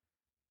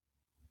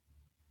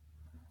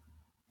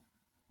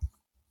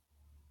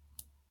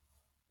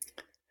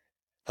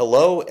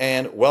Hello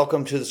and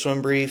welcome to the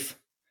Swim Brief.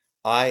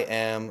 I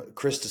am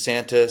Chris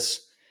DeSantis,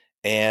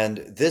 and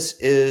this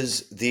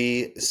is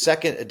the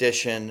second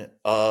edition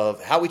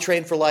of How We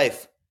Train for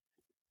Life,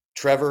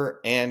 Trevor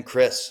and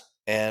Chris.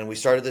 And we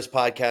started this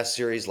podcast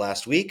series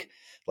last week,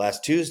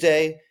 last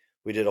Tuesday.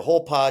 We did a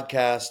whole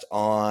podcast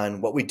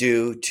on what we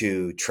do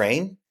to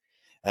train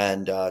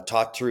and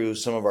talk through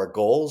some of our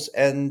goals.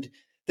 And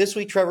this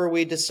week, Trevor,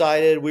 we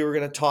decided we were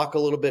going to talk a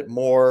little bit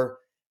more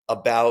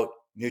about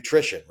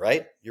nutrition,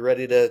 right? You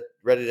ready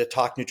to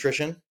talk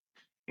nutrition?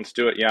 Let's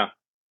do it. Yeah.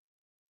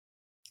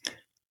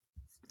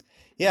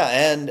 Yeah,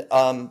 and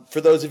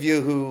for those of you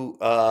who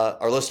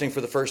are listening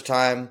for the first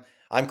time,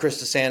 I'm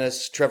Chris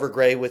DeSantis. Trevor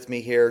Gray with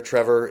me here.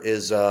 Trevor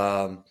is,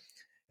 in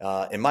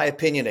my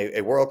opinion, a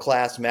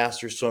world-class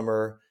master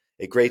swimmer,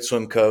 a great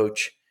swim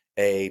coach,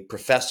 a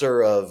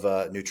professor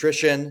of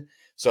nutrition.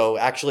 So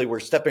actually,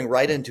 we're stepping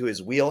right into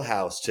his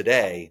wheelhouse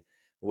today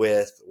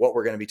with what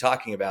we're going to be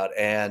talking about.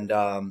 And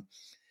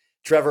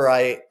Trevor,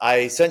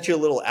 I sent you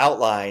a little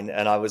outline,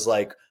 and I was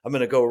like, I'm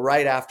going to go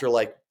right after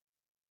like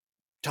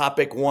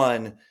topic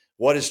one.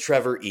 What does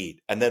Trevor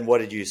eat? And then what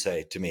did you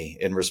say to me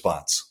in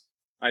response?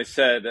 I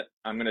said,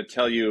 I'm going to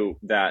tell you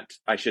that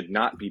I should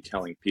not be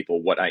telling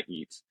people what I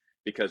eat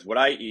because what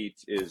I eat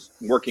is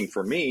working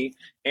for me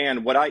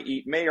and what I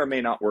eat may or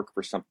may not work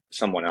for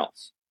someone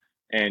else.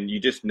 And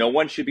no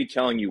one should be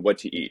telling you what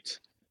to eat.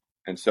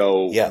 And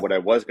so Yeah, what I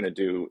was going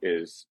to do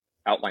is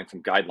outline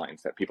some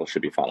guidelines that people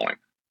should be following.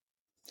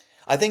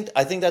 I think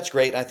that's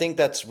great. I think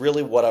that's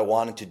really what I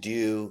wanted to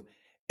do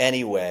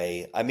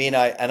anyway. I mean,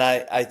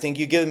 I think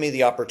you given me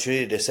the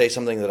opportunity to say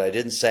something that I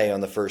didn't say on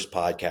the first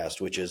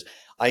podcast, which is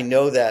I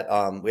know that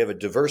we have a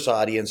diverse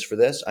audience for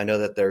this. I know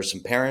that there's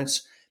some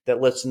parents that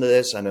listen to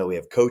this. I know we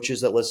have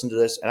coaches that listen to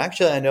this, and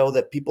actually, I know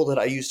that people that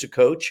I used to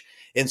coach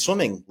in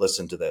swimming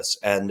listen to this,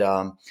 and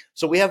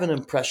so we have an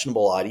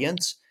impressionable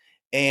audience.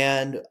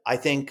 And I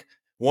think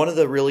one of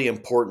the really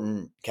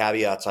important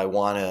caveats I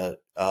want to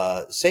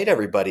say to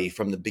everybody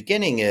from the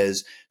beginning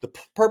is the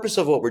purpose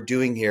of what we're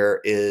doing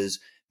here is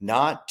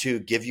not to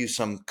give you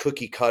some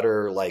cookie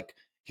cutter, like,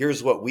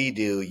 here's what we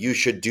do, you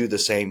should do the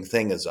same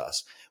thing as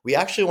us. We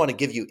actually want to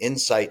give you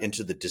insight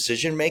into the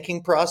decision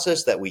making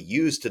process that we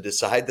use to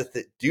decide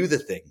to do the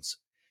things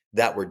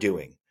that we're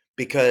doing.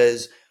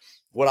 Because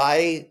what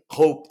I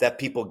hope that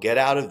people get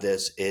out of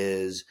this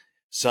is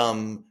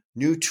some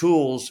new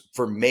tools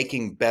for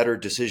making better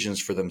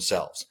decisions for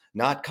themselves,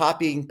 not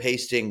copying,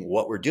 pasting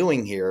what we're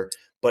doing here,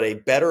 but a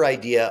better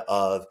idea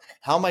of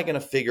how am I going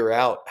to figure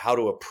out how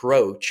to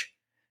approach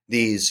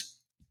these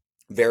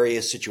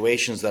various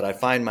situations that I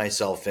find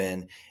myself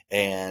in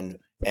and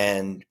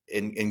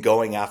in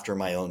going after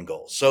my own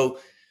goals. So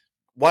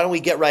why don't we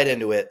get right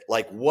into it?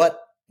 Like what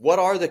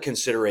are the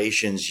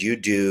considerations you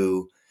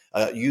do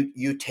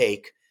you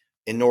take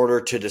in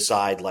order to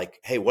decide like,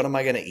 hey, what am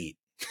I going to eat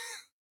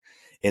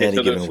in Okay, any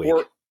so given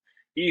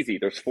week?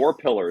 there's four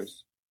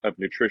pillars of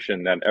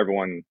nutrition that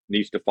everyone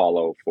needs to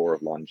follow for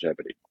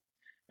longevity.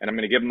 And I'm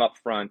going to give them up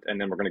front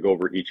and then we're going to go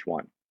over each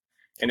one.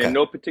 And in Okay.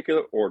 no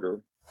particular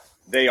order,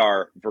 they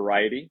are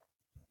variety,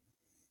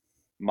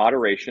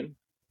 moderation,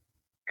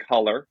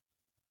 color,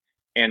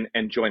 and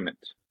enjoyment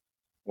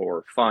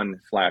or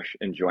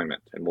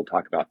fun/enjoyment. And we'll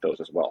talk about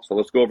those as well. So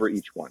let's go over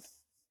each one.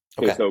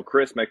 Okay, Okay. so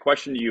Chris, my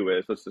question to you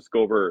is let's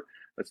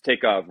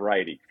take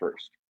variety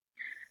first.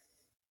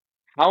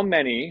 How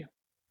many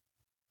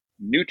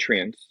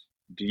nutrients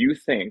do you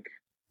think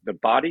the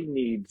body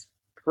needs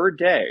per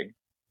day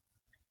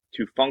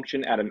to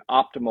function at an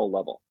optimal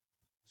level?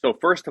 So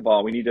first of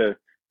all, we need to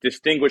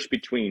distinguish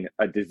between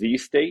a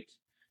disease state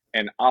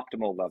and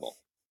optimal level.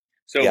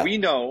 So Yeah. we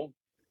know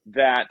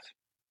that,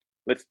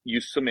 let's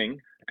use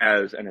swimming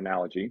as an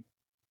analogy.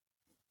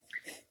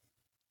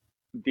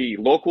 The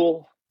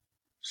local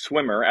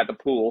swimmer at the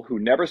pool who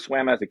never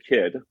swam as a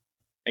kid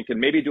and can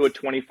maybe do a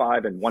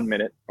 25 in 1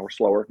 minute or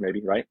slower,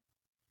 maybe, right?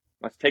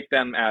 Let's take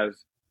them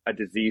as a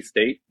disease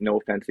state. No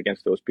offense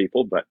against those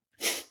people, but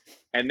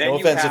and No then you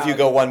offense if you have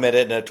go 1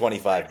 minute and a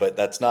 25, but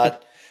that's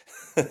not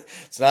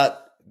it's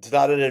not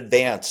an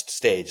advanced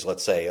stage,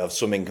 let's say, of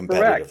swimming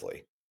correct.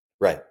 competitively.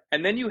 Right.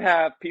 And then you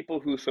have people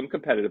who swim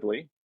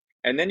competitively,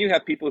 and then you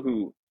have people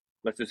who,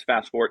 let's just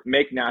fast forward,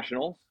 make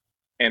nationals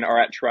and are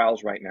at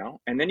trials right now.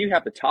 And then you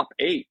have the top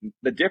eight.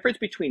 The difference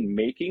between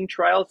making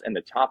trials and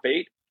the top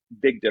eight,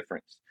 big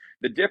difference.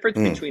 The difference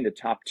Mm. between the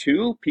top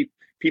two,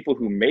 people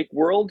who make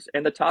worlds,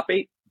 and the top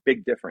eight,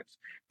 big difference.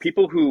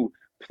 People who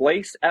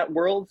place at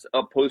worlds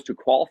opposed to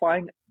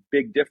qualifying,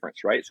 big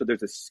difference, right? So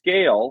there's a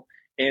scale,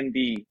 and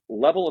the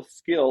level of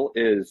skill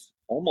is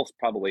almost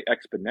probably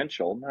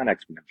exponential, not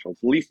exponential,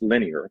 it's at least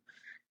linear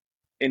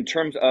in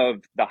terms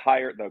of the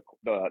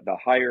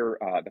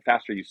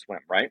faster you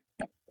swim, right?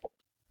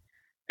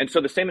 And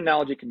so the same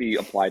analogy can be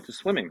applied to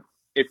swimming.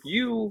 If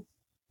you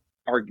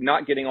are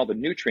not getting all the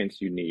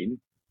nutrients you need,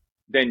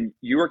 then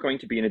you are going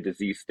to be in a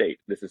disease state.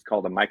 This is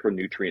called a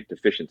micronutrient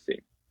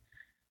deficiency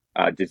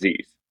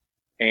disease.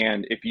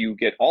 And if you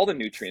get all the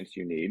nutrients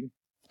you need,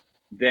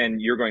 then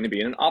you're going to be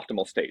in an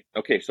optimal state.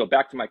 Okay, so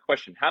back to my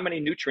question. How many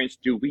nutrients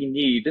do we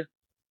need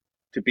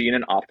to be in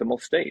an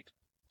optimal state,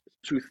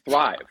 to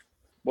thrive?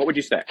 What would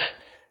you say?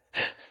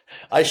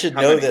 I should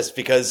How know many? this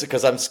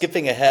because I'm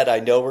skipping ahead. I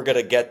know we're going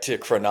to get to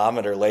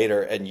chronometer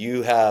later, and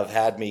you have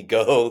had me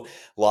go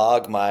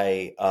log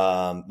my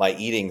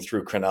eating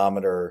through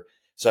chronometer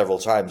several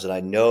times, and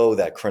I know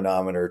that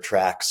chronometer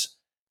tracks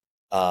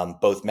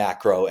both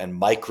macro and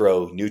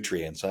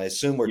micronutrients. And I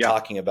assume we're Yeah,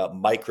 talking about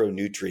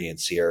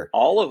micronutrients here.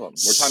 all of them.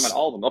 We're talking about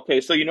all of them.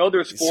 Okay, so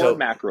there's four So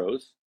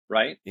macros,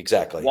 right?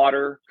 exactly,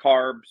 Water,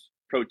 carbs,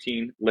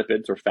 protein,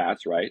 lipids, or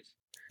fats, right?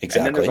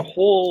 And then there's a exactly.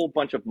 whole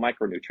bunch of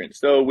micronutrients.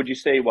 So would you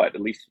say what,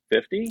 at least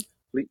 50?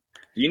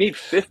 Do you need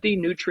 50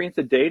 nutrients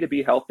a day to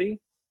be healthy?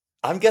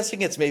 I'm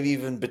guessing it's maybe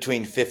even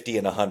between 50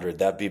 and 100.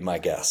 That'd be my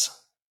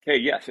guess. Okay,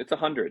 yes, it's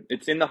 100.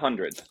 It's in the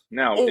hundreds.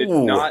 Now, it's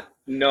Oh, not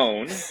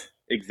known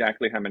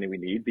exactly how many we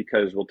need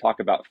because we'll talk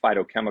about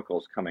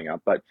phytochemicals coming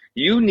up, but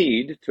you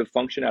need to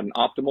function at an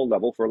optimal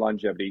level for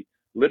longevity,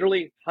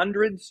 literally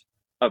hundreds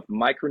of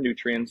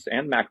micronutrients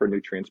and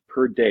macronutrients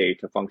per day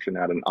to function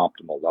at an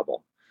optimal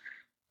level.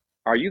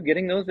 Are you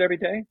getting those every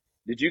day?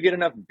 Did you get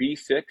enough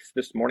B6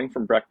 this morning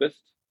from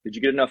breakfast? Did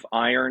you get enough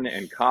iron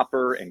and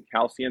copper and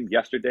calcium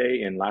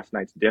yesterday in last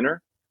night's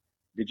dinner?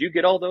 Did you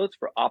get all those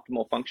for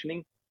optimal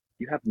functioning?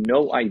 You have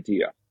no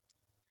idea.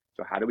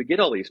 So how do we get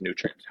all these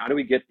nutrients? How do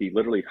we get the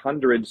literally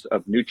hundreds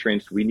of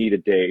nutrients we need a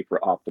day for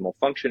optimal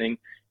functioning?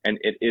 And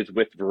it is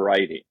with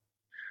variety.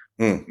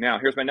 hmm. Now,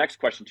 here's my next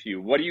question to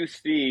you. What do you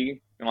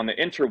see on the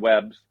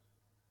interwebs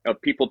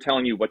of people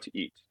telling you what to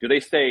eat? Do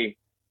they say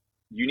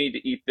you need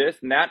to eat this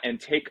and that and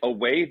take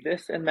away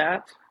this and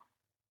that?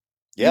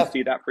 Do you Yeah,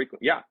 see that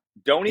frequently? Yeah.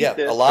 Don't eat yeah.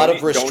 A this. lot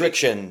of Don't eat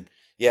restriction.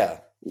 Yeah,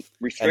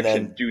 and restriction.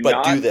 then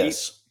but do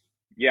this.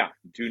 Yeah,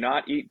 do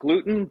not eat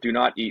gluten, do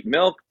not eat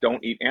milk,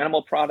 don't eat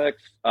animal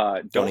products,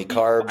 Don't don't eat eat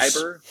carbs.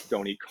 fiber,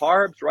 don't eat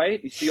carbs,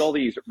 right? You see all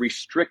these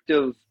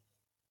restrictive,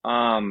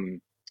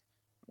 um,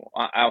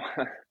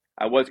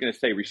 I was going to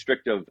say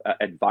restrictive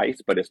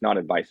advice, but it's not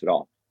advice at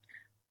all.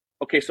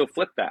 Okay, so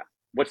flip that.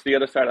 What's the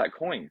other side of that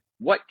coin?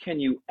 What can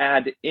you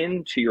add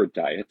into your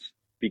diet?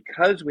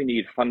 Because we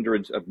need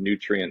hundreds of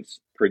nutrients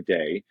per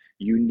day,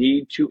 you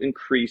need to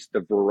increase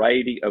the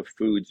variety of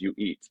foods you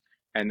eat.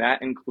 And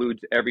that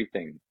includes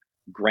everything: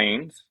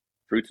 grains,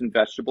 fruits and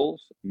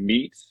vegetables,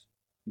 meats,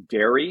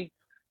 dairy,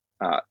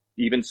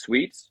 even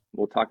sweets.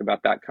 We'll talk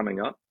about that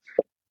coming up.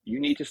 You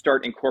need to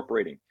start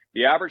incorporating.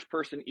 The average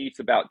person eats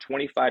about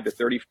 25 to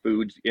 30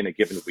 foods in a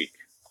given week.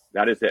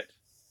 That is it.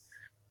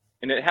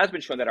 And it has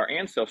been shown that our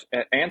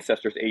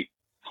ancestors ate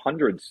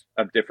hundreds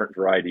of different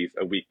varieties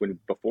a week. When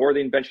before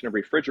the invention of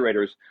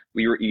refrigerators,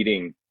 we were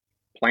eating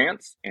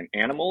plants and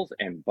animals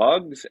and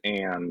bugs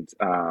and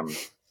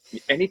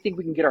anything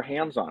we can get our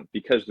hands on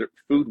because the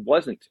food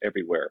wasn't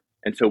everywhere.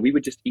 And so we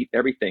would just eat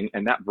everything.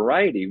 And that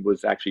variety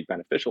was actually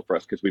beneficial for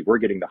us because we were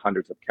getting the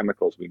hundreds of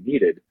chemicals we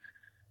needed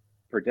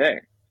per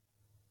day.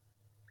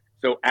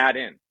 So add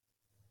in,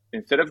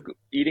 instead of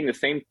eating the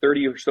same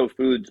 30 or so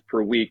foods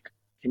per week,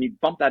 can you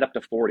bump that up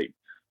to 40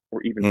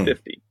 or even Hmm.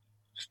 50?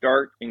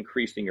 Start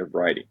increasing your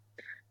variety.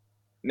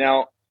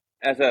 Now,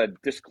 as a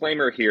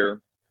disclaimer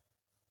here,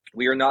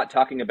 we are not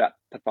talking about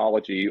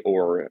pathology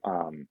or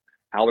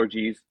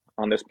allergies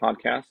on this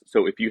podcast.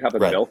 So if you have a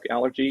Right, milk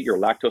allergy, you're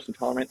lactose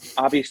intolerant,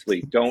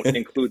 obviously don't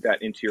include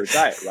that into your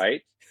diet,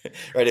 right?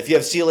 right. If you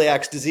have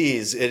celiac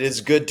disease, it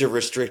is good to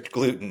restrict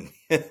gluten.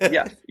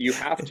 Yes, you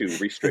have to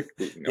restrict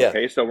gluten. Yeah,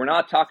 Okay, so we're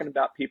not talking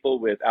about people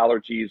with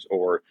allergies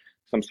or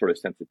some sort of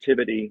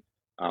sensitivity.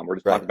 We're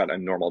just right. talking about a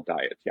normal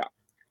diet. Yeah.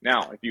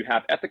 Now, if you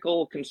have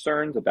ethical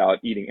concerns about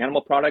eating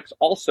animal products,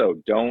 also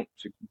don't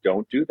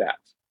do that.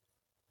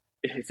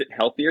 Is it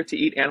healthier to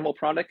eat animal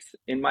products?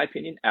 In my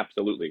opinion,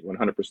 absolutely,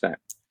 100%.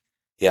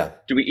 Yeah.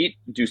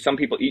 Do some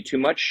people eat too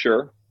much?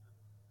 Sure,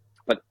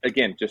 but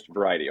again, just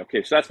variety.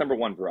 Okay, so that's number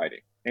one,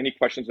 variety. Any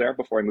questions there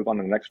before I move on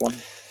to the next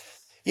one?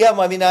 Yeah,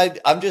 I mean,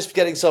 I'm just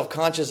getting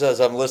self-conscious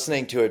as I'm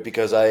listening to it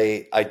because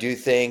I do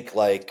think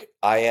like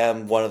I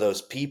am one of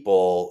those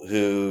people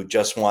who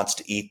just wants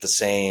to eat the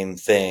same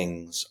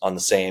things on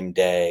the same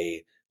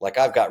day. Like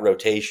I've got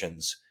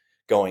rotations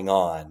going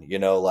on,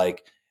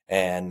 like,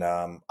 and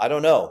I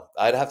don't know.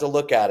 I'd have to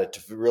look at it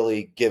to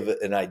really give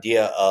an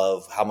idea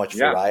of how much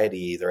Yeah,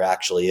 variety there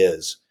actually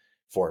is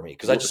for me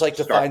because I just like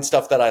to start. find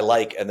stuff that I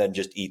like and then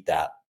just eat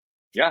that.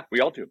 Yeah,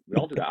 we all do. We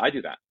all do that. I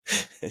do that.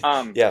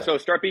 Yeah. So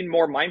start being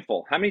more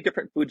mindful. How many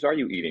different foods are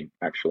you eating,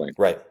 actually?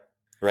 Right.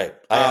 Right.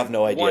 I have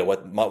no idea One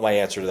what my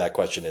answer to that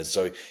question is.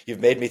 So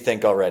you've made me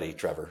think already,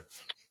 Trevor.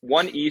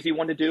 one easy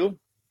one to do: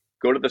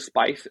 go to the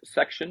spice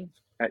section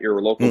at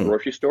your local Hmm.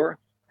 grocery store.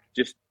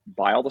 Just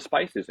buy all the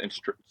spices and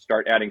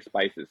start adding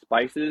spices.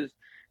 Spices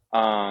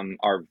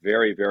are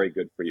very, very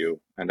good for you,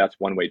 and that's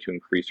one way to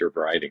increase your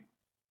variety.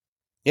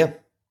 Yeah.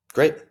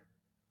 Great.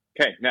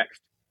 Okay,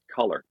 next,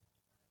 color.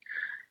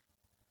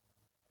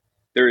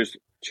 There's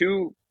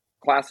two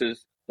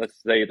classes.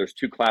 Let's say there's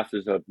two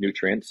classes of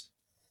nutrients: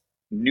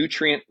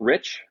 nutrient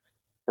rich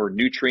or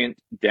nutrient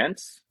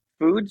dense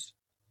foods,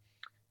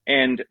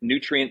 and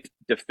nutrient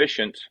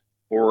deficient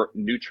or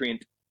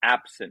nutrient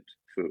absent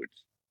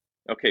foods.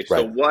 Okay, so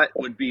Right. what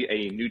would be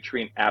a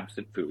nutrient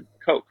absent food?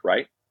 Coke,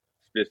 right?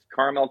 Just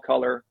caramel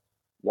color,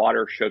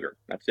 water, sugar.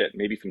 That's it.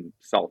 Maybe some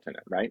salt in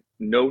it, right?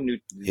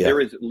 Yeah. There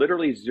is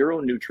literally zero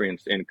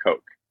nutrients in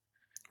Coke.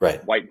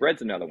 Right. White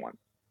bread's another one.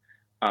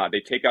 They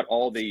take out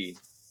all the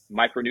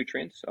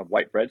micronutrients of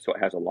white bread, so it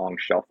has a long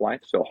shelf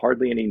life. So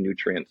hardly any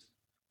nutrients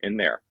in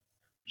there,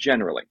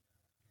 generally.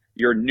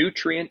 Your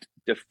nutrient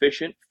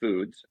deficient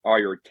foods are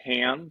your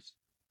tans,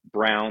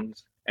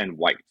 browns, and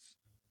whites.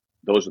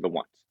 Those are the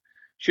ones.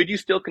 Should you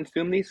still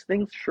consume these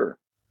things? Sure.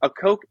 A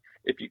Coke,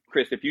 if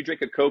you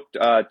drink a Coke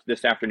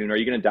this afternoon, are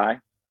you going to die?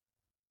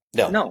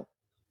 No. No,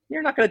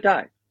 you're not going to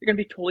die. You're going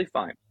to be totally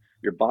fine.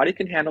 Your body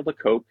can handle the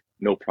Coke,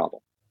 no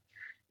problem.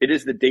 It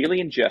is the daily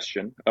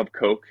ingestion of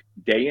Coke,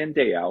 day in,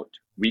 day out,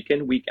 week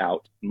in, week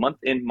out, month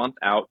in, month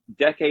out,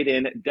 decade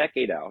in,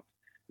 decade out,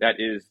 that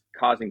is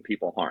causing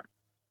people harm.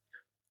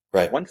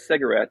 Right. One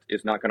cigarette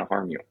is not going to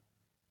harm you.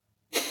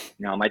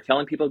 Now, am I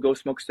telling people to go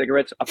smoke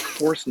cigarettes? Of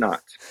course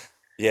not.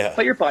 Yeah.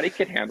 But your body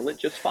can handle it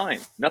just fine.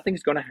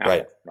 Nothing's going to happen,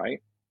 Right.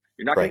 right?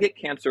 You're not going to Right.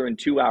 get cancer in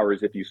 2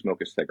 hours if you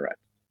smoke a cigarette.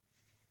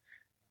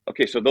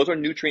 Okay, so those are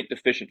nutrient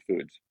deficient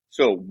foods.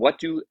 So, what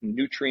do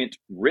nutrient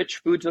rich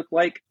foods look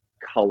like?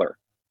 Color.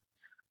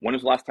 When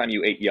was the last time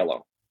you ate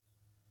yellow?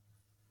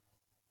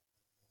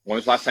 When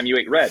was the last time you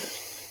ate red?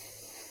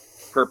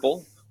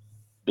 Purple?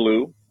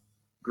 Blue?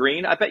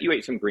 Green? I bet you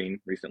ate some green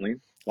recently.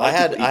 A lot I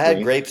of people had eat I had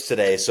green. grapes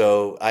today,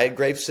 so I had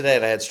grapes today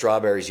and I had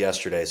strawberries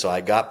yesterday, so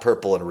I got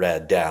purple and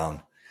red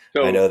down. I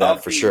So, know that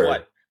of for the what,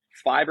 sure.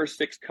 5 or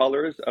 6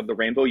 colors of the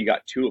rainbow, you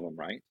got two of them,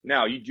 right?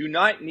 Now, you do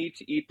not need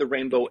to eat the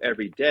rainbow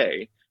every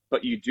day,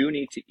 but you do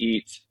need to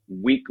eat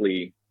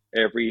weekly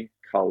every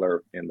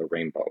color in the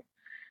rainbow.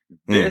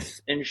 Mm.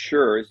 This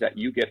ensures that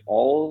you get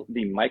all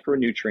the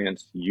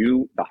micronutrients,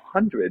 the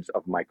hundreds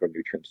of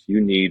micronutrients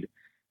you need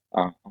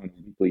on a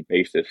weekly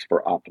basis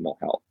for optimal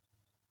health.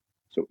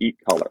 So eat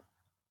color.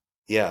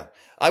 Yeah,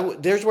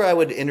 there's where I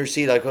would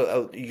intercede. Like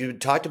you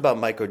talked about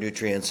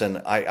micronutrients, and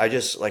I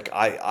just like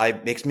I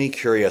makes me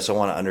curious. I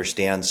want to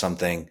understand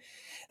something,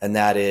 and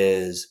that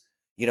is,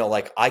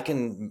 like I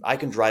can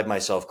drive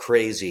myself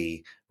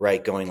crazy,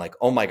 right? Going like,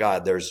 oh my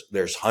God,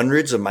 there's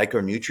hundreds of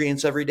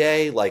micronutrients every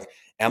day. Like,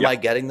 am Yeah, I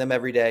getting them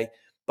every day?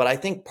 But I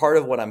think part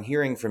of what I'm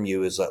hearing from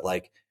you is that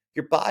like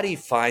your body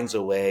finds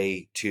a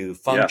way to yes,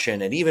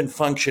 function and even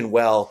function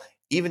well,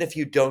 even if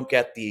you don't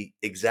get the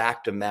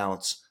exact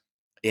amounts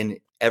in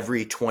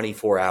every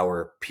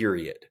 24-hour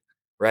period,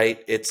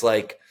 right? It's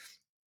like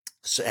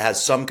it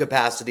has some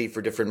capacity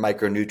for different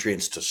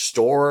micronutrients to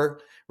store,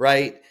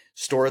 right?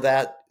 Store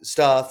that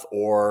stuff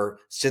or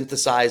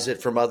synthesize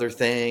it from other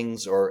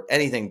things or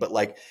anything. But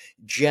like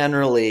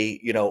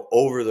generally,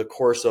 over the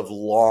course of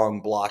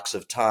long blocks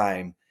of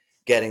time,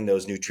 getting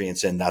those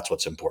nutrients in, that's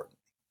what's important.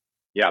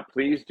 yeah.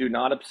 Please do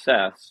not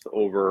obsess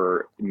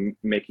over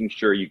making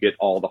sure you get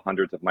all the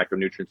hundreds of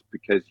micronutrients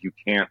because you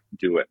can't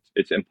do it.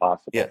 It's Yeah.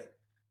 impossible.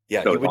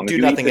 Yeah. So You as would long as do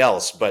you eat nothing the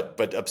else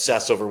but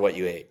obsess over what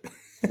you ate.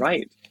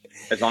 right,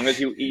 as long as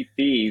you eat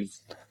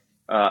these,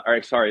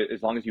 or sorry,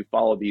 as long as you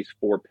follow these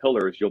four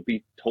pillars, you'll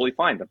be totally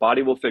fine. The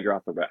body will figure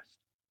out the rest.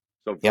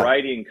 So Yeah.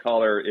 variety and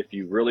color, if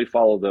you really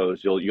follow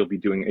those, you'll be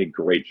doing a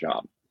great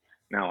job.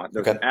 Now,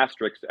 there's an Okay.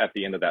 asterisk at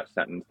the end of that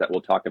sentence that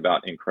we'll talk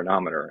about in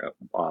chronometer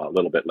a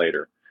little bit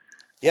later.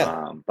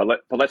 Yeah. But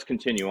let's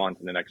continue on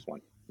to the next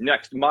one.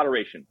 Next,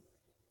 moderation.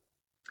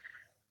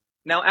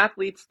 Now,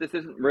 athletes, this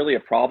isn't really a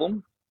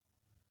problem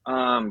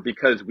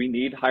because we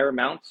need higher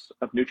amounts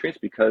of nutrients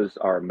because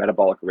our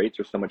metabolic rates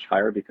are so much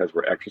higher because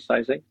we're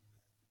exercising.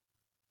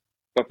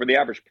 But for the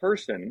average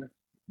person,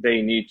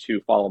 they need to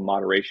follow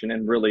moderation,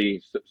 and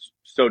really,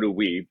 so do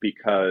we,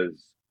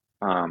 because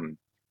um,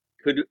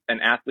 could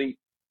an athlete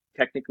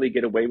technically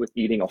get away with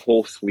eating a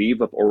whole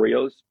sleeve of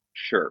Oreos?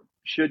 Sure.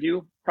 Should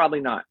you?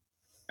 Probably not.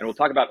 And we'll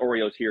talk about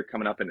Oreos here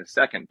coming up in a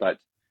second, but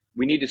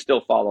we need to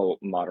still follow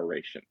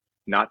moderation.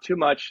 Not too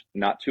much,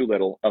 not too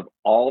little of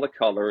all the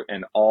color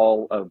and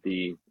all of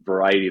the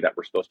variety that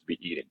we're supposed to be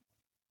eating.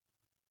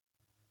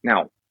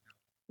 Now,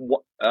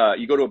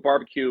 you go to a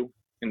barbecue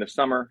in the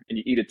summer and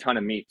you eat a ton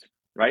of meat,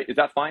 right? Is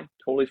that fine?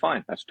 Totally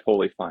fine. That's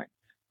totally fine.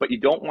 But you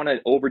don't want to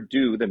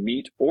overdo the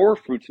meat or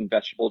fruits and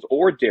vegetables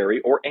or dairy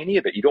or any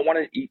of it. You don't want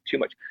to eat too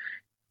much.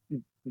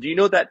 Do you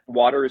know that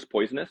water is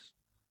poisonous?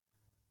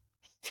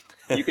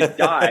 You could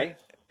die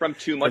from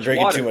too From much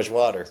drinking too water. much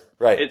water.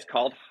 Right. It's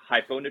called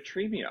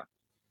hyponatremia.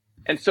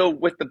 And so,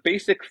 with the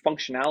basic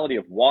functionality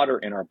of water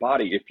in our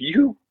body, if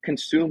you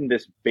consume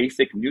this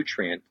basic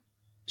nutrient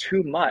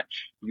too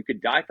much, you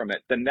could die from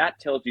it. Then that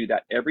tells you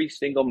that every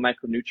single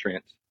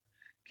micronutrient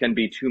can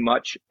be too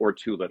much or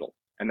too little.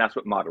 And that's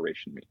what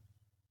moderation means.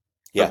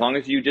 So, as Yeah. long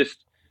as you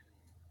just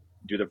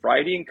do the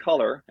variety and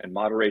color and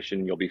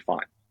moderation, you'll be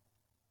fine.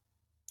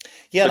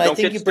 Yeah. So, And I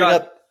think you bring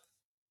up,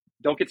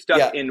 don't get stuck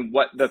yeah, in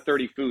what the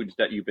 30 foods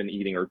that you've been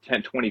eating or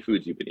 10, 20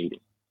 foods you've been eating.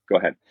 Go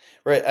ahead.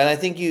 right. And I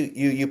think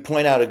you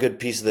point out a good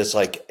piece of this.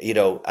 Like,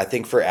 I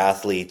think for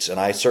athletes, and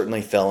I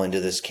certainly fell into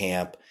this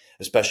camp,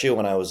 especially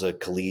when I was a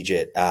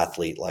collegiate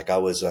athlete. Like I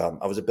was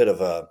a bit of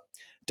a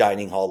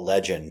dining hall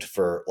legend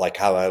for like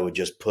how I would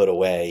just put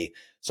away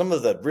some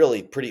of the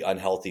really pretty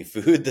unhealthy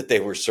food that they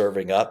were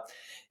serving up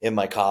in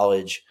my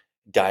college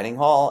dining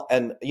hall.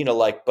 And,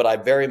 like, but I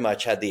very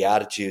much had the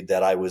attitude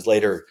that I was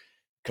later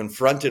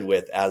confronted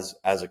with as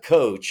a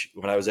coach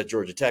when I was at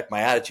Georgia Tech.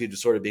 My attitude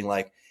was sort of being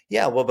like,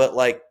 yeah, well, but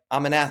like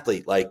I'm an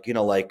athlete, like,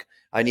 like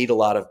I need a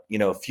lot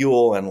of,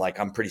 fuel, and like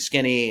I'm pretty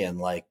skinny, and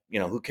like,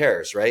 who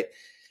cares, right?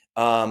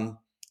 Um,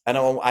 and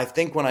I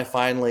think when I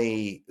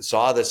finally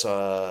saw this,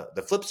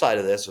 the flip side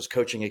of this was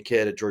coaching a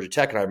kid at Georgia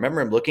Tech. And I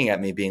remember him looking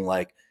at me being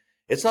like,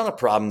 it's not a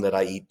problem that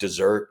I eat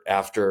dessert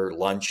after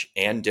lunch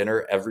and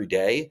dinner every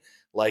day.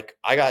 Like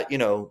I got,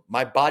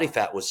 my body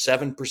fat was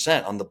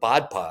 7% on the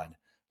bod pod.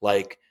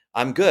 Like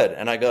I'm good.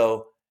 And I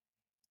go,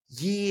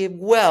 yeah,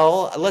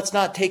 well, let's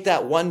not take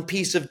that one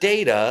piece of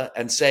data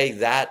and say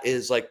that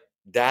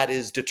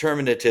is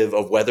determinative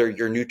of whether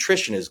your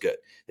nutrition is good,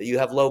 that you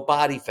have low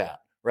body fat,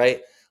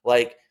 right?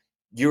 Like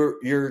you're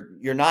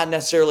not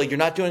necessarily, you're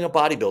not doing a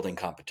bodybuilding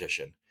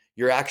competition.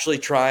 You're actually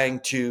trying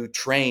to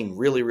train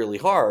really, really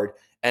hard.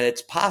 And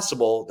it's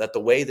possible that the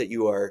way that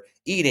you are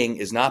eating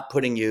is not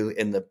putting you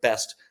in the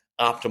best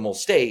optimal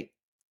state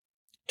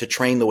to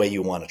train the way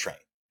you want to train.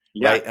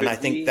 Yeah, Right. And could I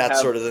think he that's have,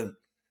 sort of the,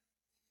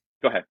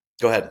 go ahead,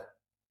 go ahead.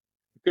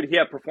 could he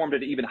have performed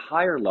at an even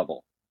higher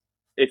level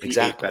if he ate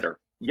Exactly. better?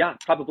 Yeah,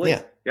 probably.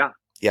 Yeah. Yeah,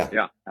 Yeah.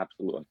 yeah,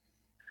 absolutely.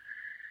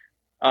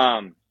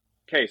 Um,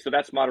 okay, so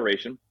that's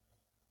moderation,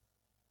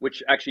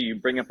 which actually you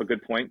bring up a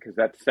good point because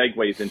that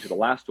segues into the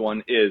last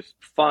one is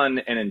fun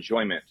and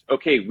enjoyment.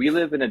 Okay, we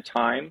live in a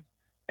time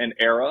and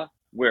era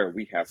where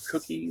we have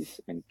cookies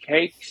and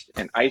cakes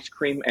and ice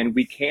cream, and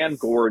we can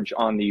gorge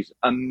on these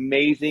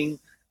amazing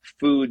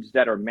foods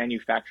that are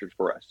manufactured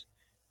for us.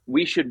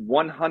 We should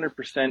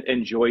 100%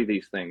 enjoy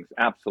these things.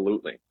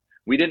 Absolutely.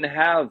 We didn't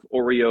have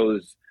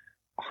Oreos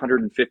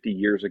 150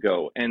 years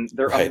ago, and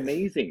they're Right.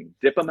 amazing.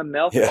 Dip them in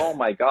milk. Yeah. Oh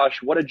my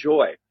gosh, what a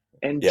joy.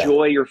 Yeah.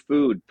 Enjoy your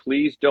food.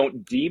 Please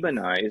don't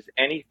demonize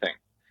anything.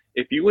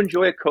 If you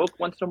enjoy a Coke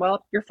once in a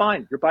while, you're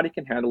fine. Your body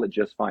can handle it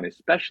just fine,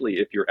 especially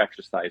if you're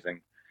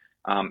exercising.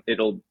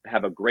 It'll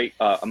have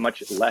a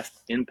much less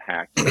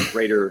impact, a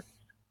greater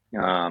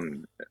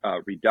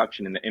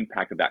reduction in the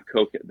impact of that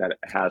Coke that it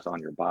has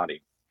on your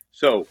body.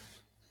 So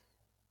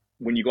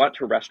when you go out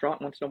to a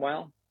restaurant once in a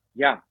while,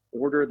 yeah,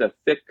 order the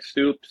thick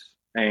soups.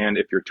 And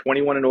if you're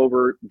 21 and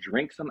over,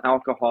 drink some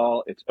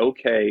alcohol. It's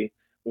okay.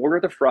 Order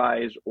the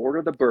fries,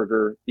 order the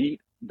burger, eat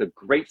the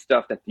great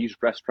stuff that these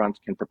restaurants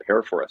can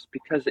prepare for us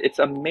because it's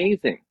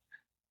amazing.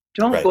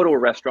 Don't Right. go to a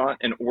restaurant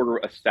and order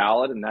a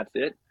salad and that's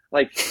it.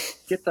 Like,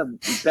 get the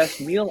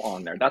best meal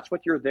on there. That's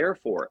what you're there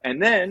for.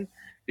 And then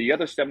the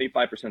other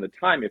 75% of the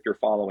time, if you're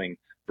following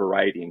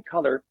variety and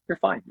color, you're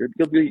fine.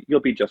 You'll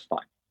be just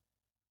fine.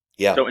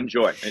 Yeah. So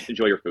enjoy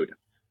your food.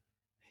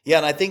 Yeah.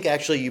 And I think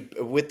actually you,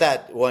 with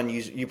that one,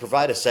 you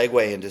provide a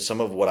segue into some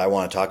of what I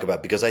want to talk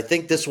about, because I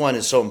think this one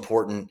is so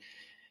important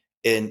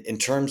in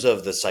terms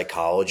of the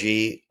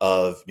psychology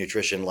of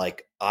nutrition.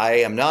 Like I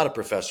am not a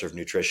professor of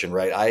nutrition,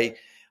 right?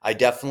 I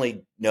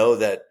definitely know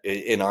that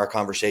in our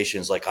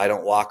conversations, like I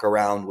don't walk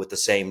around with the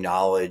same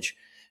knowledge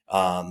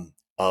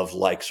of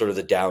like sort of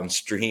the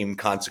downstream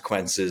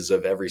consequences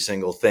of every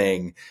single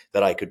thing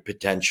that I could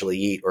potentially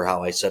eat or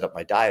how I set up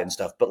my diet and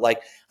stuff. But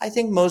like I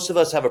think most of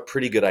us have a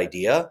pretty good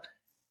idea.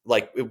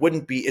 Like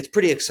it's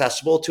pretty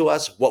accessible to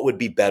us what would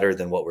be better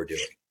than what we're doing.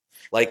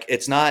 Like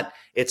it's not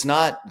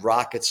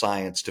rocket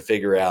science to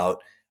figure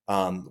out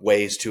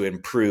ways to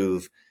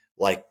improve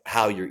like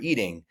how you're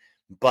eating.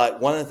 But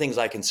one of the things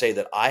I can say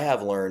that I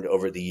have learned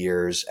over the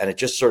years, and it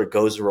just sort of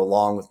goes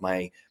along with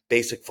my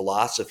basic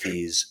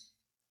philosophies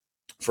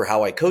for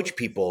how I coach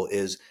people,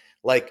 is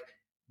like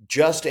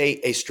just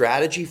a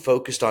strategy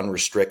focused on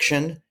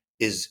restriction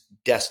is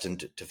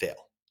destined to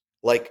fail.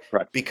 Like,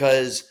 Correct.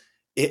 because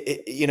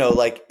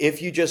like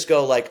if you just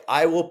go like,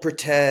 I will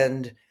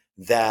pretend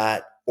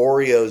that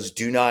Oreos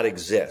do not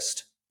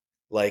exist,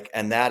 like,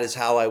 and that is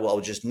how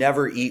I'll just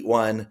never eat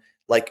one.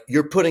 Like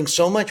you're putting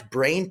so much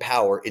brain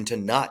power into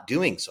not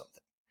doing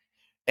something.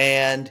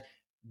 And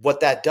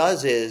what that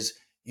does is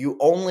you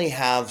only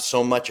have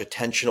so much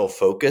attentional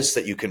focus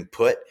that you can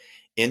put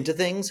into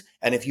things.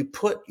 And if you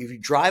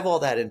drive all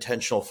that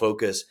intentional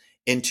focus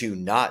into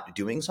not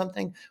doing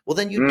something, well,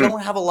 then you Mm,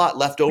 don't have a lot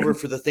left over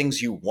for the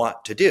things you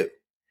want to do.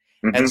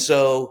 And hmm.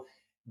 so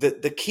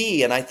the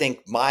key, and I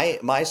think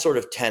my sort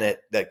of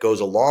tenet that goes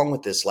along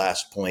with this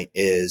last point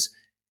is,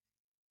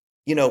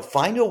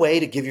 find a way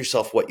to give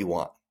yourself what you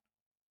want.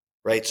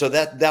 Right. So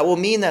that will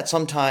mean that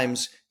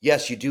sometimes,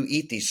 yes, you do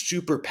eat these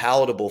super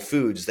palatable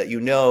foods that,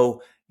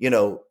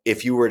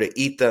 if you were to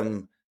eat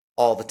them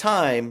all the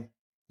time,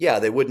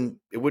 yeah, it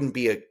wouldn't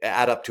be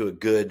add up to a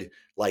good,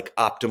 like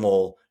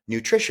optimal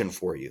nutrition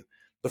for you.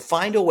 But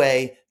find a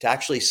way to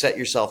actually set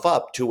yourself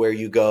up to where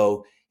you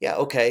go, yeah,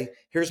 okay,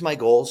 here's my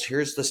goals.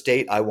 Here's the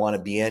state I want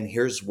to be in.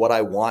 Here's what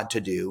I want to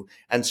do.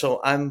 And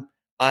so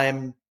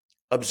I'm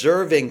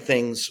observing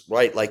things,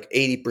 right, like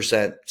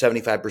 80%,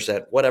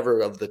 75%,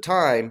 whatever of the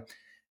time,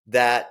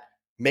 that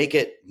make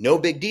it no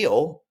big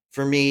deal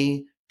for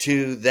me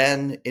to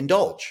then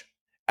indulge.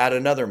 at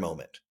another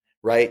moment,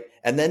 right?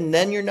 And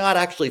then you're not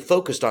actually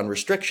focused on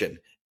restriction.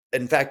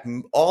 In fact,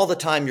 all the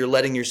time you're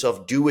letting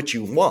yourself do what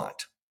you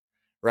want,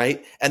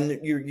 right? And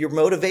your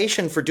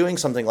motivation for doing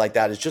something like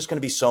that is just going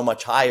to be so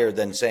much higher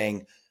than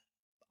saying,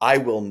 I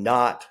will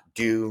not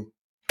do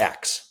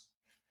X.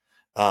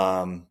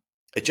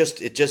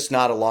 It's just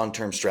not a long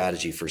term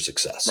strategy for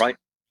success. Right.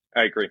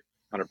 I agree.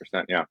 100%.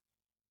 Yeah.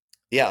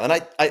 Yeah, and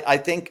I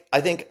think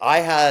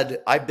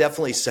I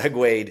definitely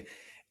segued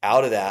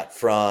out of that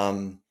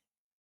from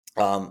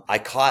I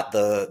caught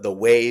the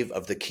wave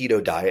of the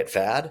keto diet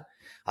fad.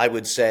 I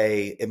would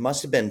say it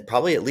must have been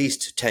probably at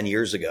least 10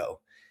 years ago.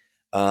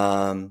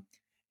 Um,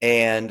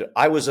 and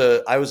I was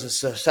a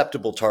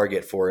susceptible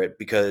target for it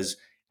because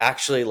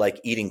actually like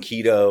eating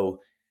keto,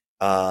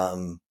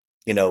 um,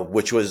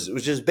 which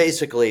is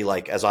basically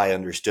like as I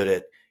understood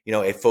it,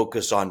 a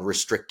focus on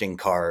restricting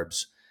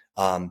carbs.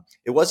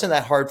 It wasn't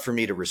that hard for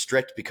me to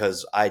restrict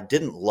because um,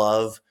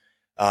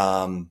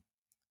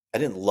 I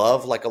didn't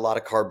love like a lot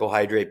of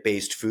carbohydrate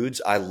based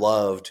foods. I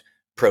loved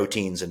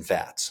proteins and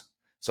fats.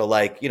 So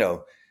like,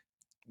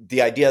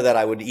 the idea that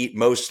I would eat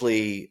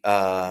mostly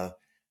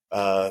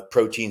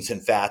proteins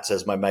and fats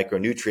as my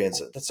micronutrients,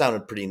 that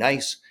sounded pretty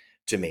nice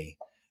to me.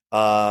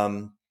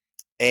 Um,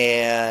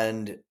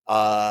 and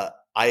I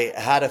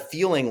had a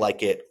feeling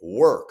like it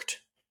worked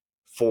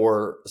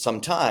for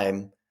some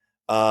time.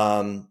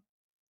 Um,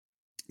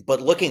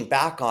 but looking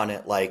back on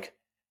it, like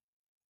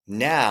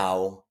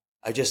now,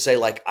 I just say,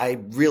 like, I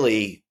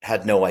really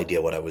had no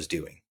idea what I was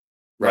doing,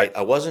 Right. right?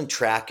 I wasn't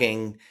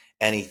tracking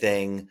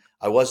anything.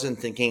 I wasn't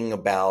thinking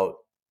about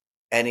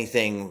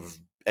anything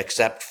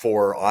except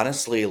for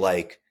honestly,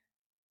 like,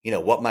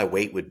 what my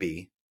weight would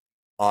be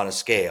on a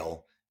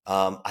scale.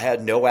 I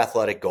had no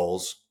athletic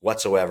goals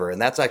whatsoever.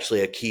 And that's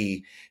actually a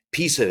key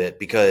piece of it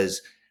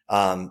because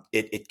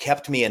it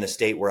kept me in a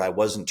state where I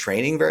wasn't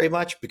training very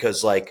much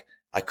because, like,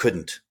 I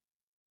couldn't.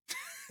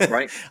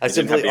 Right. I You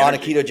didn't have simply the on a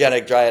energy.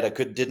 ketogenic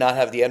diet, did not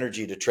have the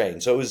energy to train.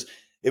 So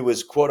it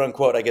was quote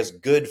unquote, I guess,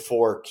 good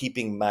for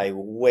keeping my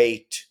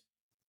weight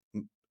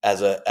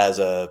as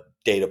a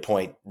data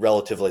point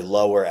relatively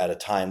lower at a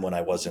time when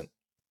I wasn't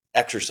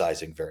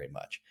exercising very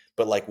much.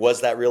 But like,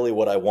 was that really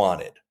what I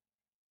wanted?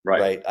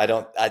 Right. Right.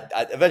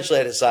 I eventually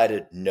I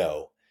decided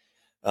no.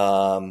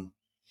 Um,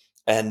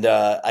 and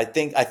I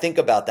think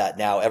about that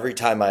now every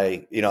time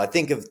I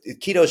think of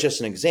keto is just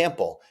an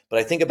example, but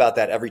I think about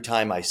that every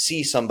time I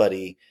see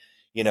somebody,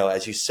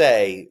 as you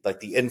say,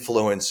 like the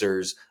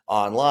influencers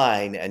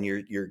online, and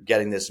you're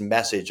getting this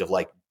message of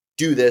like,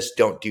 do this,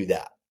 don't do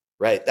that,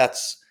 right?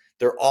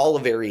 They're all a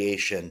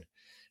variation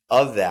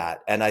of that,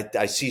 and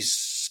I see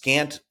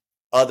scant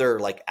other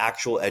like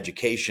actual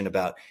education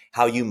about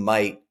how you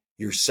might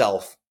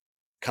yourself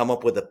come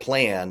up with a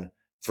plan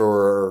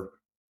for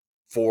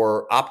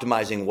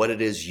optimizing what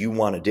it is you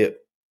want to do.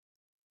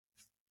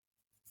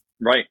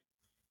 Right.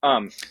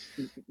 Um,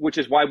 which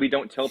is why we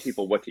don't tell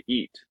people what to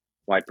eat.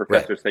 Why Right.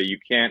 professors say you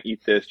can't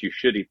eat this, you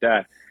should eat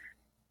that.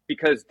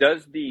 Because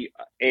does the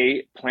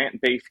a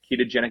plant-based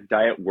ketogenic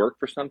diet work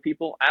for some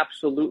people?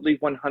 Absolutely,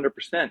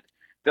 100%.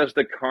 Does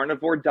the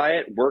carnivore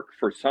diet work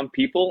for some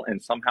people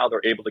and somehow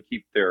they're able to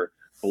keep their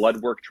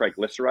blood work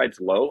triglycerides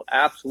low?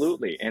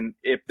 Absolutely. And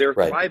if they're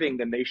Right. thriving,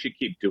 then they should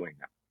keep doing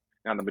that.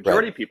 Now, the Right.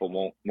 majority of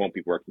people won't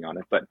be working on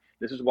it, but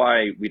this is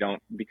why we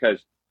don't,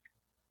 because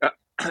uh,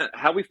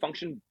 how we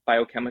function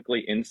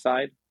biochemically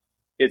inside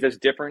is as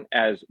different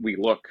as we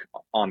look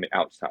on the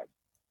outside.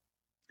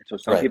 So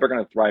some Right. people are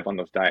going to thrive on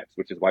those diets,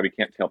 which is why we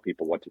can't tell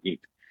people what to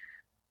eat.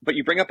 But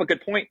you bring up a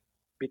good point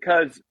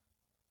because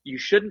you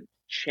shouldn't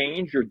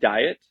change your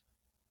diet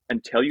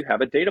until you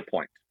have a data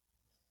point.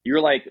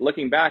 You're like,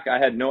 looking back, I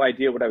had no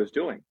idea what I was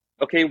doing.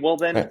 Okay, well,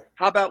 then Right.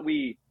 how about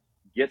we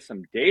get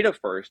some data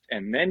first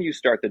and then you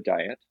start the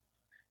diet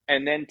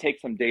and then take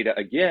some data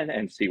again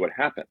and see what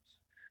happens.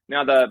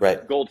 Now, the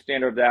Right. gold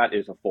standard of that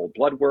is a full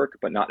blood work,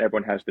 but not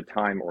everyone has the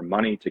time or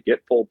money to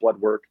get full blood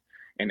work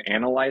and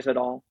analyze it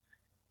all.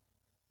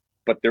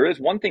 But there is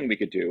one thing we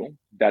could do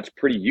that's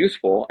pretty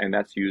useful, and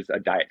that's use a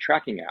diet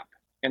tracking app.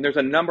 And there's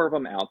a number of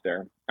them out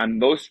there. I'm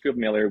most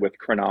familiar with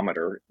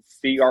Chronometer,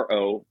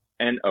 Cronometer.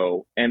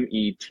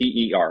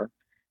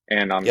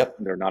 And Yep.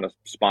 they're not a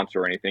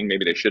sponsor or anything.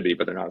 Maybe they should be,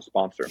 but they're not a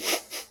sponsor.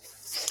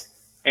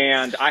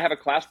 And I have a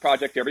class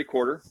project every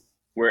quarter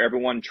where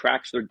everyone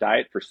tracks their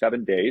diet for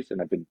 7 days.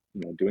 And I've been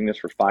doing this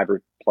for 5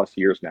 or plus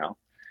years now.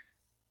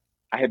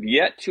 I have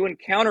yet to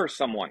encounter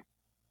someone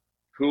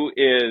who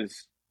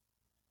is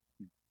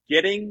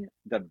getting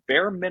the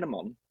bare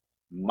minimum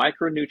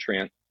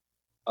micronutrient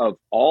of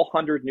all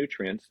 100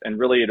 nutrients, and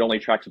really it only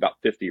tracks about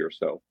 50 or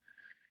so.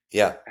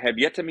 Yeah. I have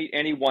yet to meet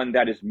anyone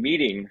that is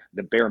meeting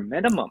the bare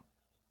minimum,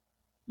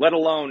 let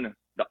alone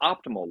the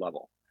optimal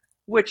level,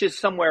 which is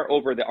somewhere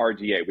over the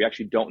RDA. We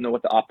actually don't know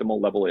what the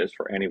optimal level is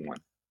for anyone.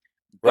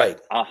 But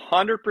Right.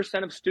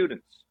 100% of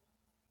students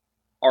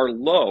are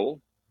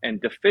low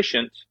and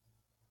deficient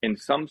in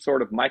some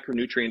sort of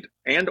micronutrient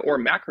and or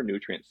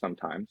macronutrient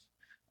sometimes.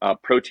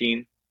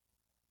 Protein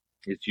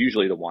is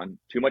usually the one.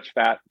 Too much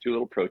fat, too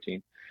little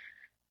protein.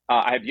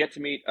 I have yet to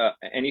meet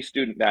any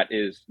student that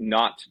is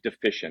not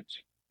deficient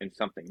in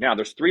something. Now,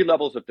 there's three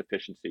levels of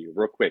deficiency,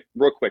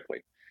 real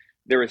quickly.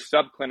 There is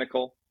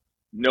subclinical,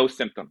 no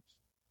symptoms,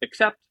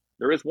 except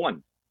there is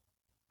one.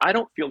 I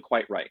don't feel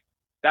quite right.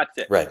 That's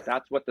it. Right.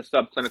 That's what the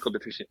subclinical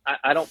deficient.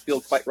 I don't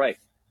feel quite right.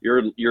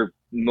 You're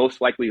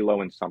most likely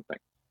low in something.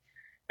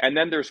 And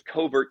then there's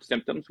covert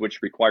symptoms,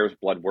 which requires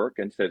blood work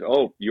and says,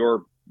 oh,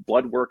 your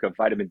blood work of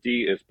vitamin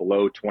D is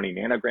below 20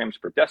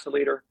 nanograms per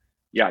deciliter.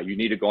 Yeah, you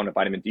need to go on a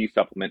vitamin D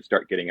supplement,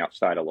 start getting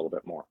outside a little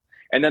bit more.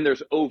 And then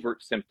there's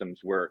overt symptoms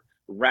where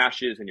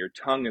rashes and your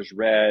tongue is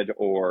red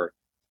or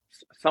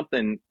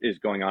something is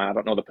going on. I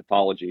don't know the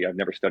pathology. I've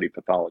never studied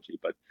pathology,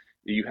 but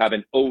you have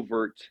an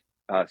overt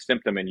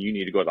symptom and you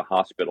need to go to the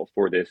hospital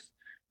for this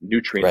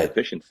nutrient Right.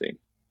 deficiency.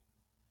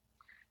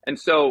 And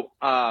so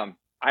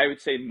I would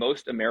say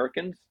most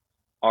Americans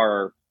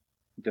are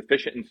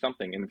deficient in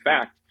something. In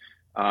fact,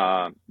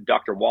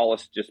 Dr.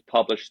 Wallace just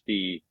published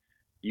the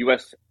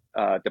U.S.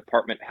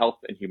 Department of Health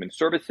and Human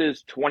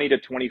Services 20 to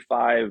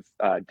 25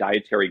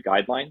 dietary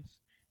guidelines.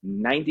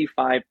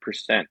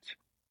 95%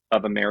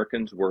 of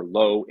Americans were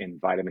low in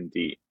vitamin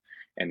D,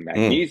 and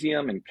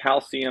magnesium and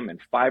calcium and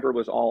fiber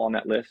was all on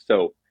that list.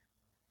 So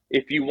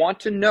if you want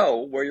to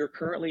know where you're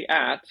currently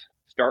at,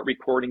 start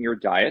recording your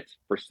diet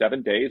for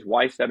 7 days.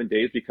 Why 7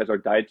 days? Because our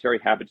dietary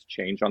habits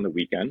change on the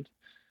weekend.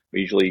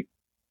 We usually,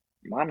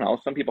 I don't know,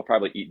 some people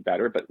probably eat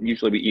better, but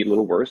usually we eat a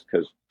little worse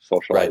because Right.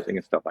 socializing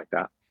and stuff like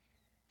that.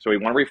 So we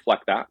want to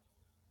reflect that.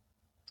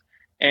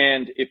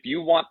 And if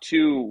you want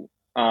to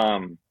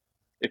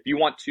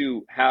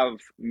have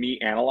me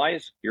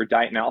analyze your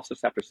diet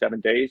analysis after 7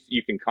 days,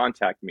 you can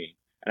contact me,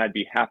 and I'd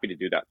be happy to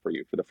do that for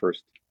you for the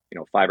first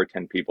 5 or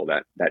 10 people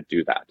that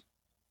do that.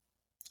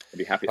 I'd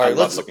be happy. All I right,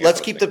 love looking at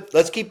those things.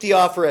 let's keep the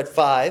offer at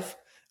 5.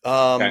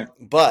 Okay.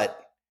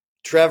 But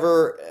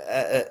Trever,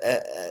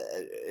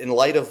 in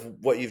light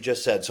of what you've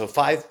just said, so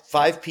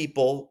five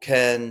people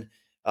can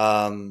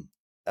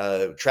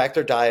track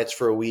their diets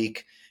for a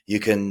week. You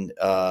can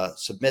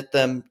submit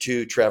them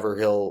to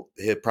Trever.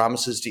 He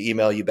promises to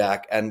email you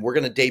back, and we're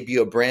going to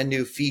debut a brand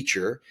new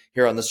feature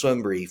here on the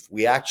Swim Brief.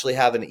 We actually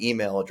have an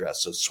email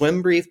address, so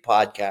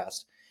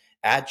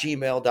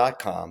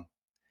swimbriefpodcast@gmail.com.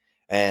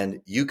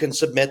 And you can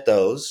submit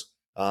those.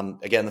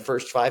 Again, the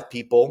first 5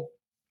 people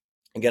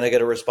are going to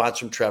get a response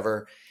from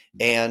Trever.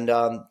 And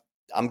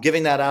I'm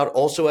giving that out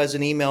also as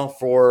an email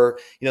for,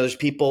 there's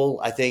people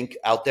I think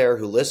out there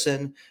who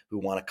listen, who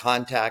want to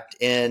contact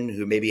in,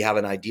 who maybe have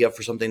an idea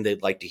for something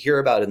they'd like to hear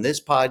about in this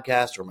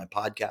podcast or my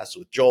podcast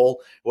with Joel,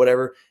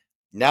 whatever.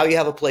 Now you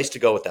have a place to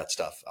go with that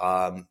stuff.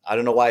 I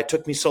don't know why it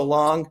took me so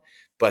long,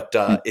 but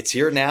it's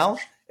here now.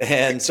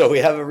 And so we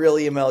have a real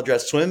email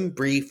address, Swim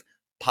Brief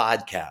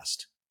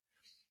Podcast.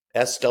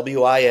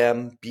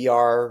 SWIMBRIEF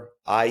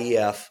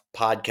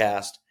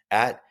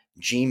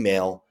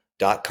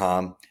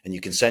podcast@gmail.com. And you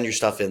can send your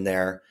stuff in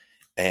there,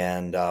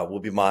 and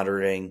we'll be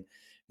monitoring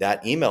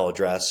that email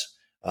address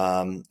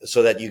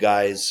so that you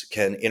guys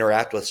can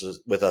interact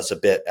with us a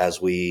bit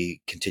as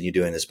we continue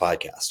doing this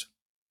podcast.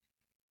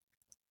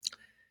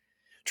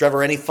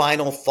 Trever, any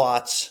final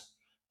thoughts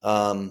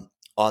on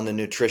the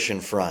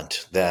nutrition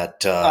front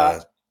that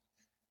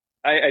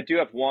I do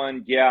have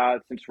one. Yeah,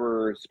 since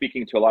we're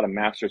speaking to a lot of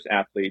masters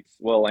athletes,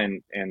 well,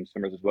 and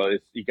swimmers as well,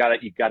 is you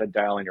gotta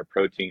dial in your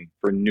protein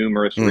for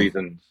numerous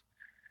reasons.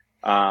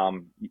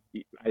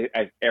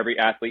 Every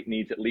athlete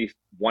needs at least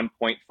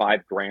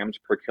 1.5 grams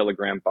per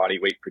kilogram body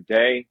weight per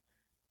day.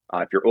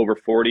 If you're over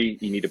 40,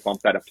 you need to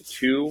bump that up to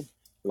 2.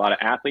 A lot of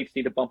athletes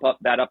need to bump up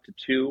that up to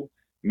 2,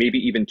 maybe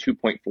even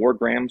 2.4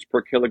 grams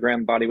per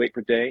kilogram body weight per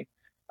day.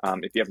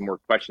 If you have more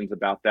questions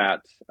about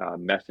that,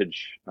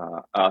 message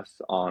us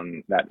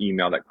on that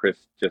email that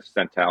Chris just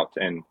sent out,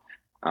 and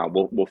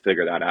we'll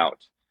figure that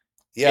out.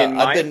 Yeah, In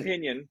my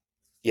opinion,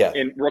 yeah.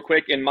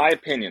 in my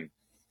opinion,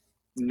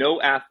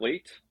 no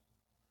athlete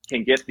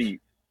can get the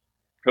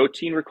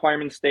protein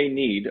requirements they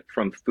need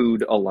from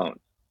food alone.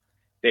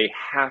 They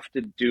have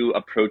to do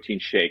a protein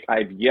shake.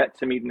 I've yet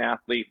to meet an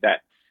athlete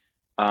that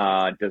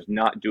does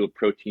not do a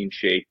protein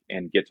shake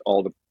and gets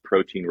all the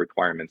protein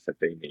requirements that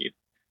they need.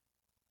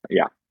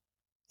 Yeah.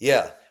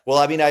 Yeah. Well,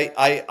 I mean,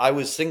 I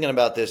was thinking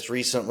about this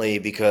recently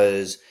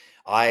because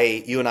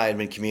you and I had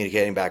been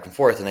communicating back and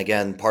forth. And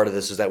again, part of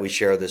this is that we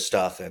share this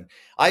stuff. And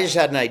I just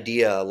had an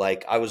idea,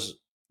 like I was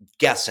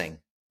guessing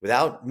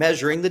without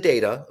measuring the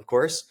data, of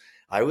course.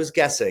 I was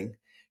guessing,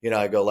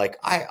 I go like,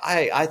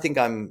 I think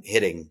I'm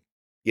hitting,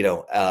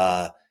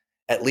 at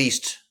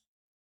least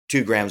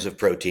 2 grams of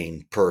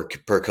protein per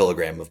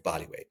kilogram of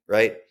body weight.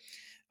 Right.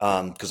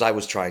 Because I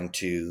was trying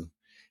to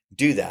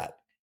do that.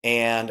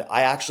 And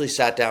I actually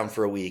sat down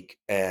for a week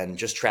and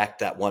just tracked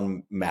that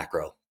one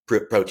macro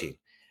protein.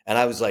 And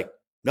I was like,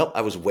 nope,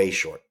 I was way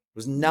short. It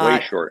was Way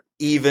not short.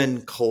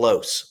 even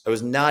close. I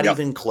was not Yep.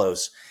 even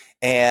close.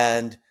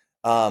 And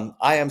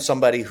I am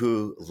somebody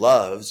who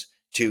loves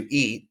to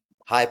eat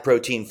high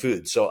protein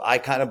food. So I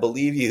kind of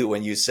believe you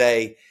when you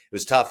say it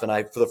was tough. And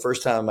for the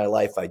first time in my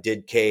life, I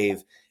did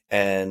cave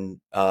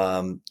and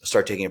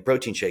start taking a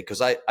protein shake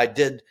because I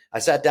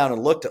sat down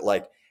and looked at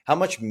like how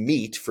much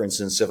meat, for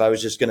instance, if I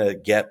was just going to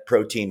get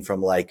protein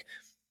from like,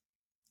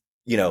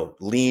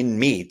 lean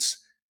meats,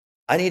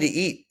 I need to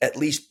eat at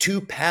least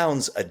 2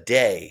 pounds a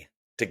day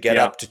to get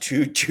Yeah. up to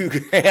two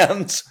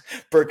grams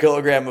per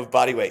kilogram of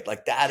body weight.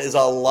 Like that is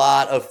a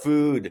lot of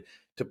food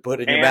to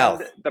put in your And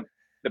mouth.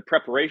 the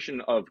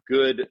preparation of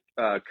good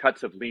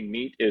cuts of lean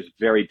meat is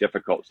very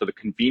difficult. So the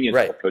convenience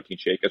of a Right. protein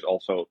shake is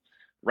also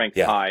ranked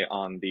Yeah. high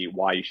on the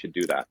why you should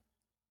do that.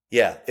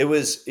 It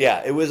was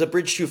a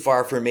bridge too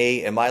far for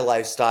me and my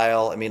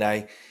lifestyle. I mean,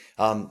 I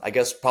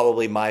guess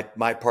probably my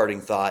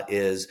parting thought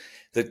is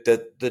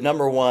the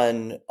number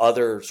one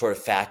other sort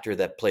of factor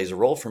that plays a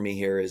role for me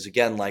here is,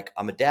 again, like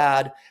I'm a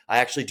dad. I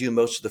actually do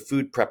most of the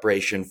food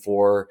preparation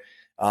for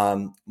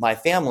my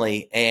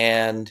family,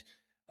 and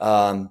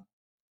um,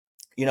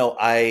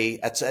 I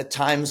at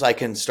times I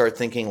can start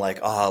thinking like,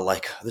 oh,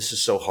 like this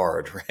is so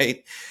hard,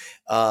 right?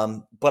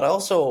 But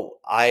also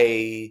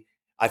I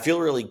feel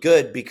really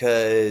good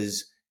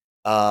because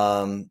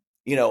I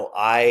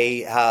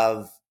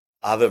have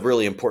a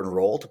really important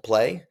role to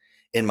play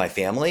in my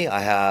family. I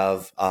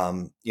have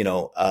I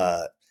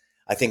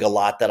think a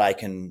lot that I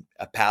can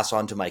pass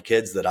on to my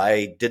kids that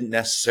I didn't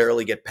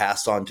necessarily get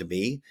passed on to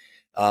me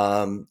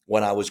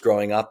when I was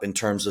growing up, in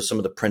terms of some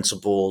of the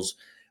principles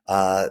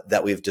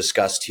that we've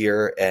discussed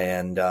here.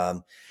 And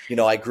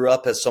I grew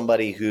up as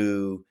somebody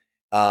who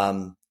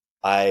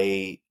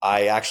I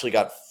actually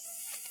got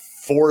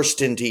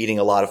forced into eating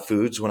a lot of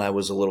foods when I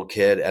was a little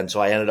kid, and so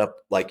I ended up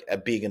like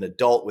being an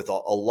adult with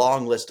a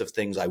long list of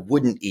things I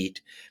wouldn't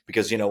eat,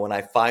 because when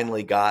I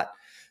finally got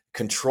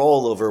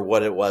control over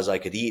what it was I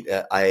could eat,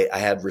 I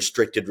had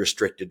restricted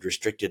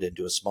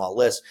into a small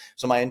list.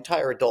 So my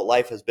entire adult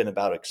life has been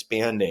about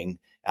expanding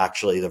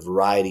actually the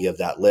variety of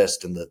that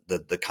list and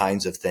the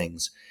kinds of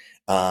things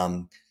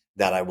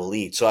that I will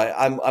eat. So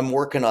I'm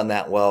working on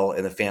that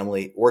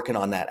working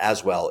on that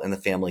as well in the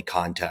family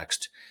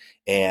context,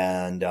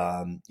 and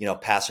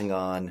passing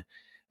on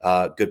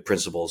good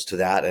principles to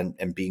that,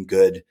 and being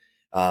good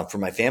for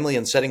my family,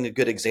 and setting a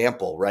good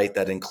example, right?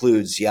 That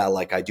includes,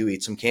 like I do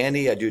eat some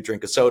candy, I do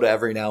drink a soda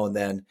every now and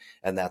then,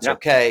 and that's Yeah,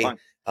 that's okay. fine.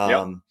 Yep.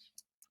 Um,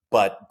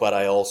 but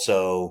I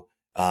also,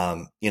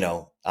 I'm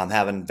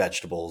having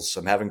vegetables.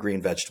 I'm having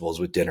green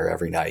vegetables with dinner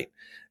every night.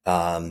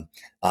 Um,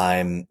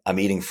 I'm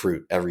eating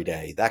fruit every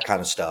day, that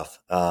kind of stuff.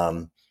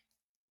 So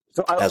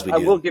As we I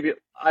will do. give you,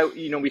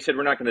 we said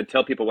we're not going to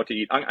tell people what to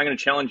eat. I'm going to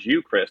challenge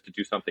you, Chris, to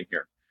do something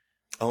here.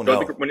 Oh Go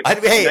to the, no! when,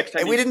 Hey, next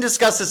time we you, didn't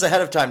discuss this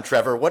ahead of time,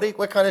 Trevor. What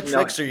kind of no,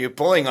 tricks are you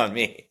pulling on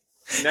me?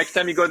 next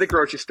time you go to the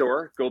grocery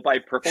store, go buy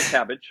purple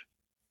cabbage.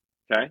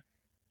 Okay.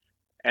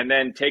 And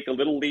then take a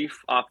little leaf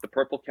off the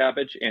purple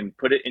cabbage and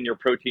put it in your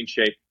protein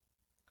shake.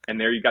 And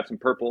there you got some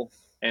purple.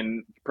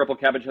 And purple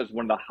cabbage has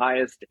one of the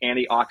highest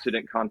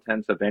antioxidant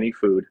contents of any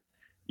food.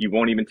 You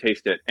won't even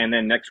taste it. And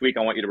then next week,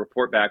 I want you to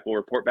report back. We'll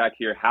report back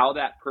here how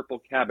that purple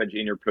cabbage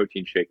in your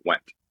protein shake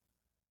went.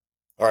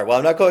 All right. Well,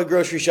 I'm not going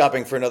grocery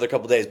shopping for another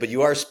couple of days, but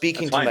you are That's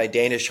speaking to fine. my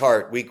Danish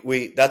heart.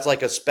 We that's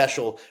like a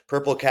special,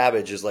 purple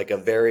cabbage is like a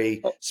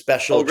very Oh,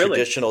 special oh, really?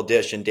 traditional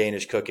dish in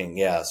Danish cooking.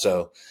 Yeah.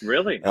 So,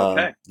 Really?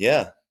 Okay.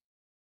 yeah,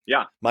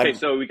 Yeah. Okay. my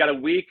So we got a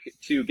week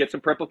to get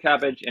some purple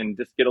cabbage and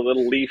just get a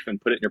little leaf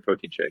and put it in your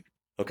protein shake.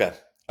 Okay.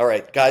 All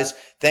right, guys.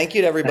 Thank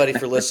you to everybody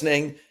for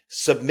listening.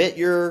 Submit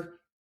your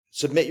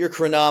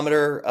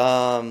chronometer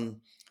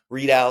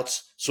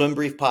readouts,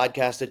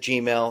 swimbriefpodcast at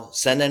Gmail.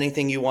 Send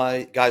anything you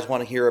guys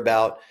want to hear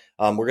about.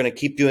 We're going to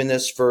keep doing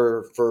this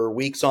for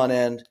weeks on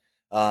end,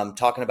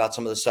 talking about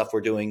some of the stuff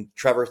we're doing.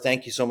 Trevor,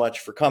 thank you so much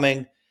for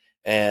coming.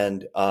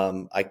 And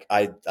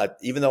I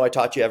even though I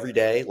taught you every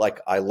day,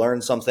 like I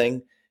learned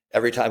something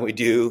every time we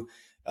do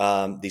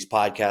these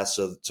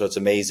podcasts. So it's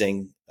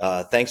amazing.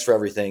 Thanks for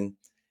everything.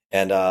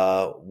 And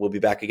we'll be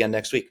back again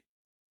next week.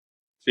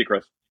 See you,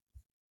 Chris.